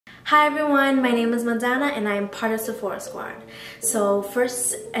Hi everyone, my name is Madonna and I am part of Sephora Squad. So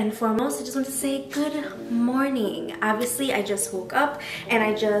first and foremost, I just want to say good morning. Obviously, I just woke up and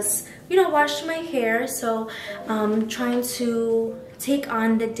I just, washed my hair. So I'm trying to take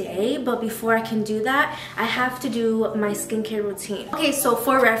on the day, but before I can do that, I have to do my skincare routine. Okay, so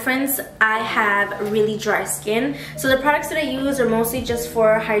for reference, I have really dry skin. So the products that I use are mostly just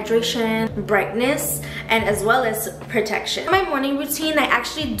for hydration, brightness, and as well as protection. My morning routine, I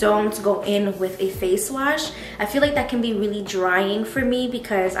actually don't go in with a face wash. I feel like that can be really drying for me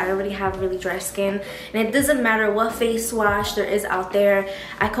because I already have really dry skin, and it doesn't matter what face wash there is out there.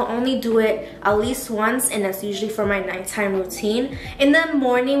 I can only do it at least once, and that's usually for my nighttime routine. In the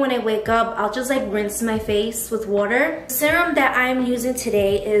morning when I wake up, I'll just like rinse my face with water. The serum that I'm using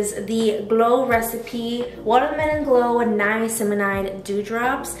today is the Glow Recipe Watermelon Glow Niacinamide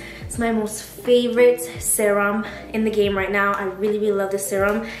Dewdrops. It's my most favorite serum in the game right now. I really love this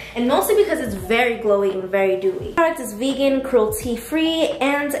serum, and mostly because it's very glowy and very dewy. The product is vegan, cruelty free,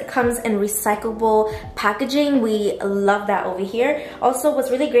 and comes in recyclable packaging. We love that over here. Also,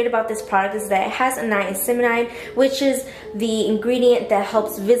 what's really great about this product is that it has a niacinamide, which is the ingredient that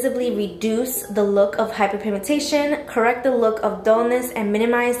helps visibly reduce the look of hyperpigmentation, correct the look of dullness, and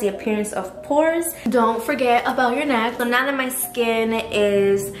minimize the appearance of pores. Don't forget about your neck. So now that my skin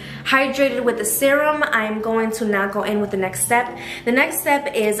is hydrated with the serum, I'm going to now go in with the next step. The next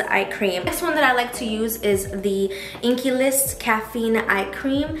step is eye cream. The next one that I like to use is the Inky List Caffeine Eye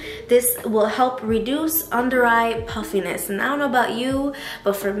Cream. This will help reduce under eye puffiness. And I don't know about you,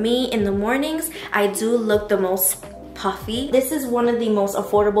 but for me in the mornings, I do look the most puffy. This is one of the most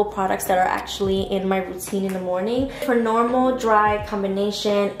affordable products that are actually in my routine in the morning for normal, dry,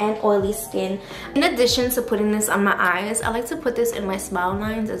 combination, and oily skin. In addition to putting this on my eyes, I like to put this in my smile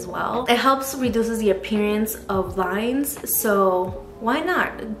lines as well. It helps reduces the appearance of lines, so why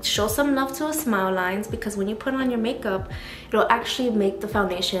not show some love to a smile lines, because when you put on your makeup, it'll actually make the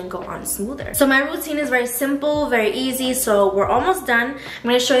foundation go on smoother. So my routine is very simple, very easy. So we're almost done. I'm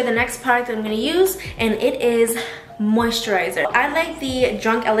going to show you the next product that I'm going to use, and it is moisturizer. I like the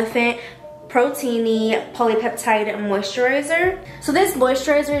Drunk Elephant Proteiny Polypeptide Moisturizer. So this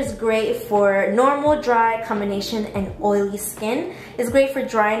moisturizer is great for normal, dry, combination, and oily skin. It's great for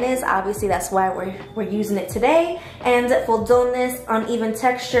dryness, obviously that's why we're using it today, and for dullness, uneven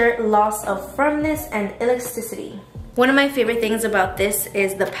texture, loss of firmness, and elasticity. One of my favorite things about this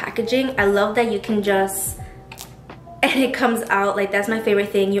is the packaging. I love that you can just, and it comes out like, that's my favorite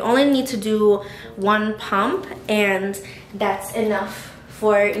thing. You only need to do one pump and that's enough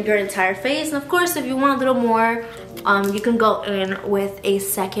for your entire face. And of course, if you want a little more, you can go in with a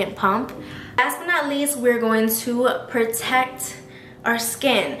second pump. Last but not least, we're going to protect our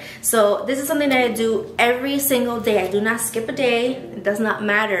skin. So this is something that I do every single day. I do not skip a day. It does not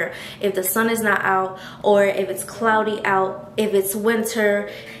matter if the sun is not out or if it's cloudy out, if it's winter.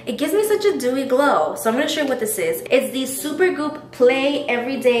 It gives me such a dewy glow. So I'm going to show you what this is. It's the Supergoop Play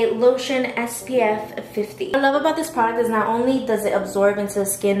Everyday Lotion SPF 50. What I love about this product is not only does it absorb into the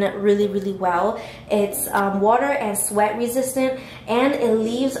skin really well, it's water and sweat resistant, and it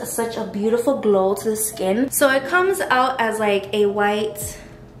leaves such a beautiful glow to the skin. So it comes out as like a white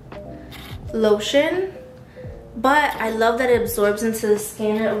lotion, but I love that it absorbs into the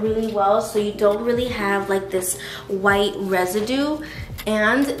skin really well, so you don't really have like this white residue,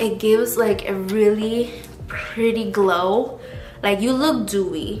 and it gives like a really pretty glow. Like, you look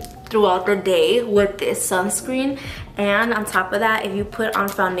dewy throughout the day with this sunscreen, and on top of that, if you put on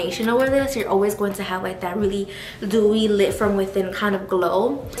foundation over this, you're always going to have like that really dewy, lit from within kind of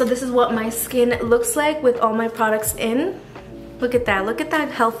glow. So this is what my skin looks like with all my products in. Look at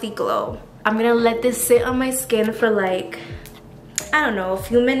that healthy glow. I'm gonna let this sit on my skin for like, I don't know, a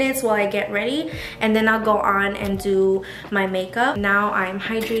few minutes while I get ready, and then I'll go on and do my makeup. Now I'm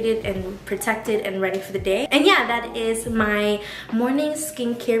hydrated and protected and ready for the day. And yeah, that is my morning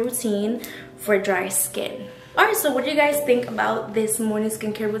skincare routine for dry skin. Alright, so what do you guys think about this morning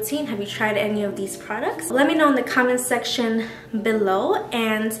skincare routine? Have you tried any of these products? Let me know in the comment section below.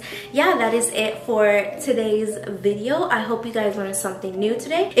 And yeah, that is it for today's video. I hope you guys learned something new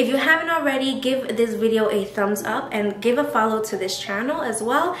today. If you haven't already, give this video a thumbs up and give a follow to this channel as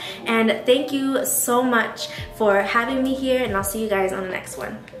well. And thank you so much for having me here, and I'll see you guys on the next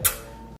one.